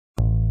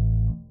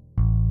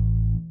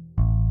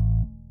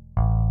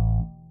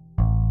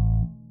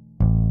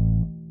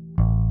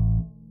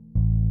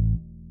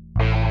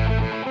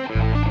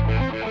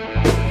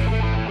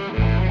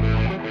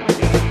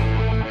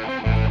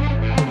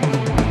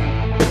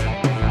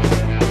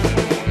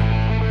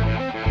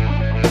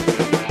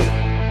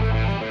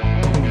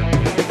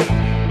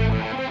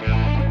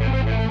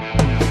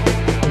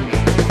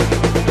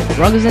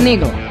Rock is an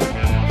eagle.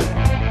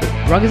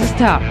 Rock is a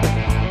star.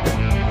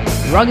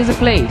 Rock is a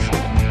place.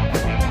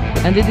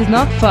 And it is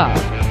not far.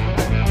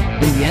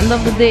 In the end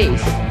of the days,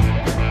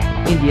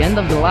 in the end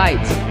of the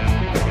light,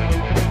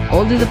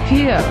 all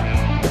disappear,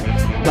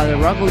 but the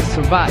rock will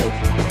survive.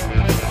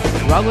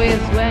 Rock is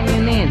when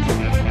you need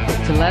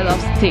to let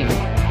off steam.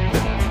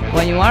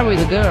 When you are with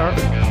a girl,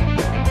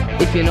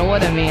 if you know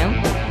what I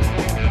mean.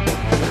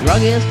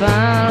 Rock is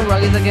fun,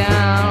 rock is a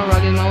gun,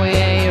 rock is my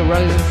way,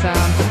 rock is the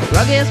sound.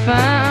 Rock is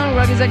fun,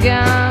 rock is a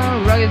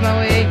gun, rock is my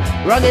way,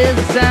 rock is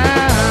the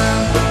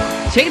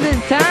sound. Shake the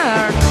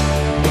guitar,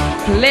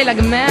 play like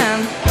a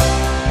man.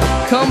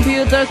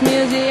 Computers,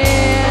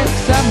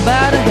 music's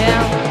about a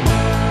hand.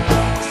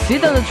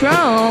 Sit on the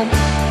throne,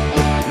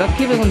 but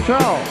keep in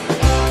control.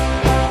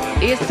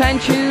 It's time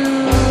to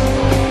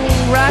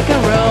rock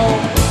and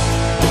roll.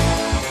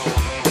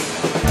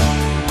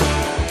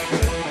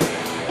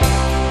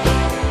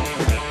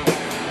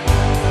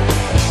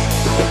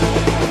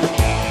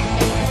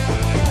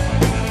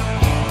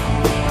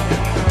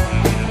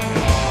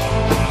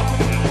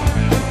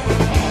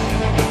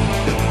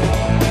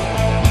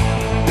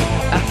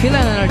 Feel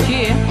an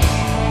energy,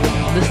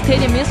 the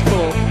stadium is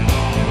full.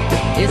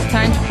 It's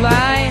time to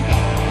fly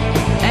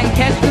and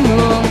catch the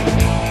moon.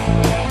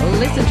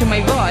 Listen to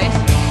my voice,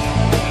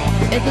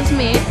 it is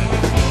me.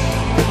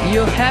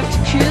 You have to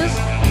choose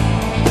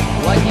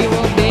what you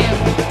will be.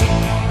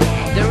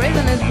 The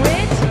rhythm is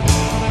great,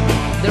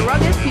 the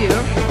rock is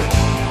pure.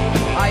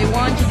 I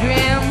want to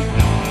dream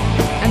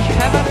and to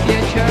have a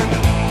future.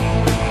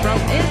 From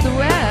east to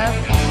west,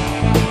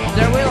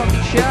 there will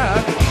be sure.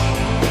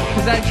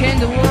 'Cause I change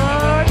the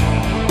world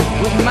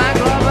with my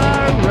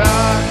global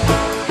rock.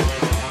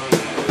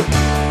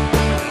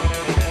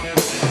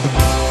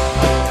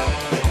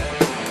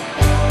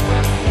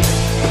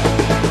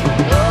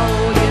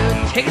 Oh, you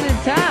take the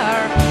guitar,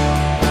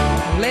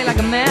 play like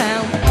a man.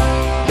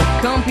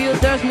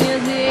 Computers,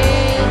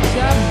 music's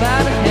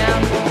about a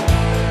hand.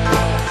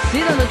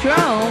 Sit on the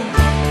throne,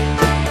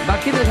 but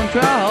keep the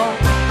control.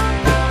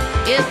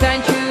 It's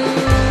time to